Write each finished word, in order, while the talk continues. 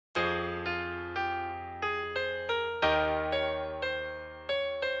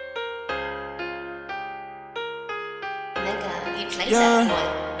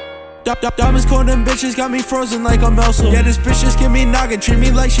Yeah. Diamonds cold and bitches got me frozen like I'm Elsa. Yeah, this bitch just give me noggin, treat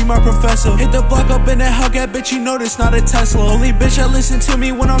me like she my professor. Hit the block up in that Hellcat, bitch, you know this not a Tesla. Only bitch that listen to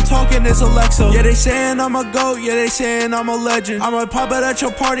me when I'm talking is Alexa. Yeah, they saying I'm a GOAT, yeah, they saying I'm a legend. I'ma pop it at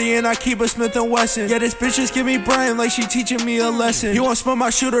your party and I keep a Smith & Wesson. Yeah, this bitch just give me brain like she teaching me a lesson. You want smoke my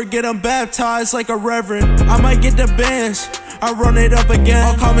shooter, get him baptized like a reverend. I might get the bands, I run it up again.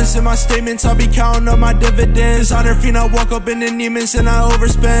 All comments in my statements, I'll be counting up my dividends. Designer fiend, I walk up in the Neiman's and I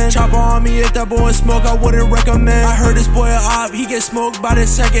overspend. Chopper on me, hit that boy and smoke, I wouldn't recommend. I heard this boy a op, he get smoked by the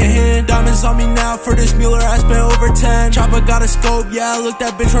second hand. Diamonds on me now, for this Mueller, I spent over 10. Chopper got a scope, yeah, I look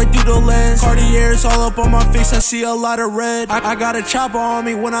that bitch right through the lens. Cartier's all up on my face, I see a lot of red. I got a chopper on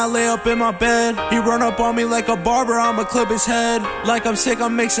me when I lay up in my bed. He run up on me like a barber, I'ma clip his head. Like I'm sick,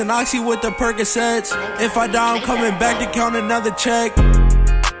 I'm mixing oxy with the Percocets. If I die, I'm coming back to count another check.